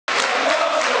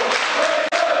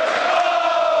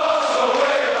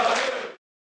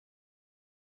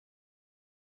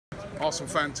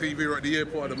ArsenalFanTV are at the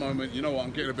airport at the moment. You know what,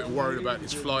 I'm getting a bit worried about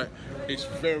this flight. It's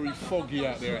very foggy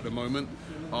out there at the moment.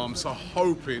 So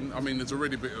hoping, I mean, there's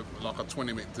already a bit of like a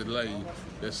 20-minute delay,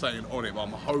 they're saying on it, but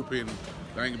I'm hoping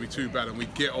they ain't gonna be too bad and we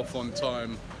get off on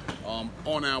time.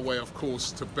 On our way, of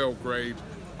course, to Belgrade.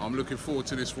 I'm looking forward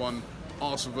to this one,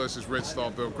 Arsenal versus Red Star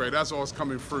Belgrade. As I was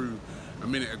coming through a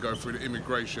minute ago through the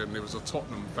immigration, there was a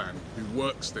Tottenham fan who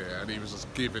works there and he was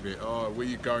just giving it, oh, where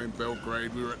you going,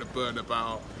 Belgrade? We were at the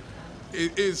Bernabeu.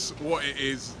 It is what it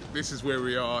is. This is where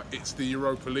we are. It's the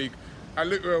Europa League. And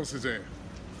look who else is here.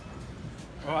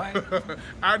 All right.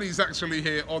 And he's actually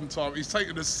here on time. He's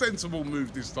taken a sensible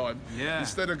move this time. Yeah.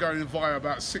 Instead of going via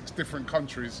about 6 different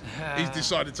countries, he's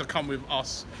decided to come with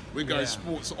us. We're going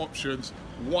sports options,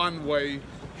 one way,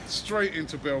 straight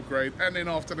into Belgrade, and then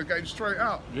after the game, straight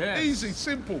out. Yeah. Easy,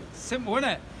 simple. Simple, isn't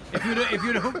it? If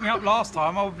you'd have hooked me up last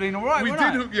time, I would have been all right. We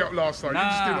did hook you up last time. You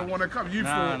just didn't want to come. You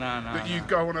thought that you'd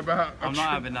go on about. I'm not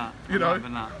having that. I'm not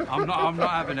having that. I'm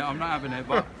not having it. I'm not having it.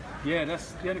 But yeah,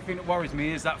 that's the only thing that worries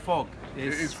me is that fog.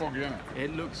 It is foggy, isn't it?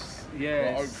 It looks,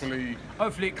 yeah. Well,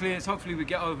 hopefully it clears. Hopefully we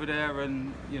get over there,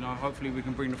 and hopefully we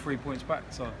can bring the 3 points back.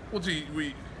 So.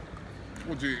 Any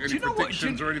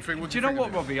predictions or anything? Do you know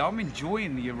what, Robbie? I'm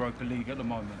enjoying the Europa League at the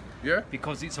moment. Yeah.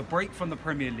 Because it's a break from the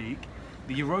Premier League.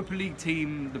 The Europa League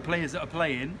team, the players that are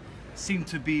playing, seem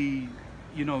to be,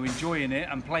 enjoying it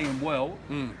and playing well.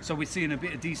 So we're seeing a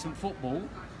bit of decent football,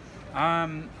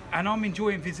 and I'm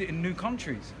enjoying visiting new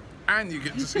countries. And you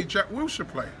get to see Jack Wilshere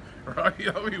play, right?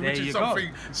 Which is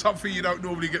something you don't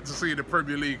normally get to see in the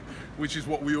Premier League, which is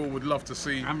what we all would love to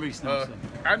see. And Reece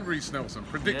Nelson.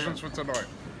 Predictions for tonight?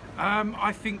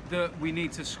 I think that we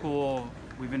need to score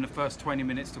within the first 20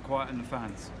 minutes to quieten the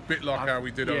fans. Bit like how we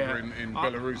did over in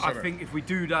Belarus. I think if we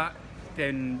do that,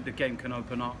 then the game can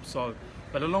open up. So,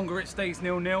 but the longer it stays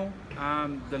 0-0,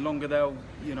 the longer they'll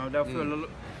feel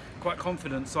quite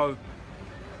confident. So,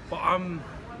 but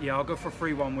I'll go for a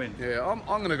 3-1 win. Yeah, I'm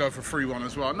going to go for 3-1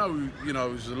 as well. I know,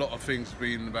 there's a lot of things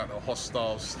being about the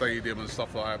hostile stadium and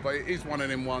stuff like that, but it is one of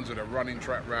them ones with a running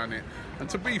track around it. And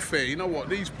to be fair, you know what?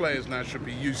 These players now should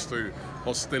be used to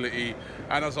hostility.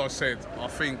 And as I said, I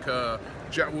think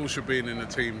Jack Wilshere being in the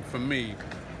team, for me,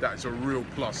 that's a real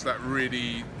plus. That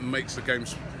really makes the game...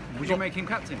 Would you make him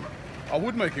captain? I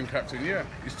would make him captain, yeah.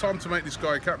 It's time to make this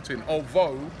guy captain,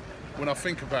 although... when I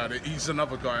think about it, he's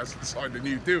another guy who hasn't signed a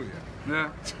new deal yet.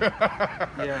 Yeah.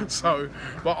 Yeah. So,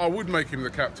 but I would make him the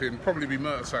captain. Probably be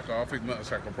Mertesacker. I think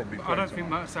Mertesacker probably. I don't think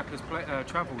Mertesacker's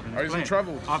travelled. Oh, he's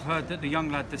travelled. I've heard that the young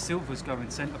lad De Silva's going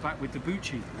centre back with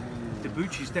Debuchy.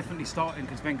 Debuchy's definitely starting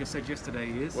because Wenger said yesterday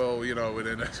he is. Well,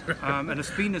 within it. And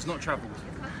Espina's not travelled.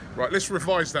 Right, let's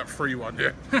revise that 3-1.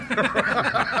 Yeah.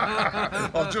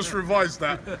 I've just revised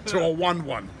that to a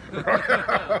 1-1.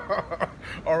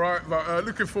 All right, but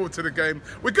looking forward to the game.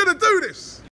 We're gonna do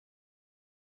this.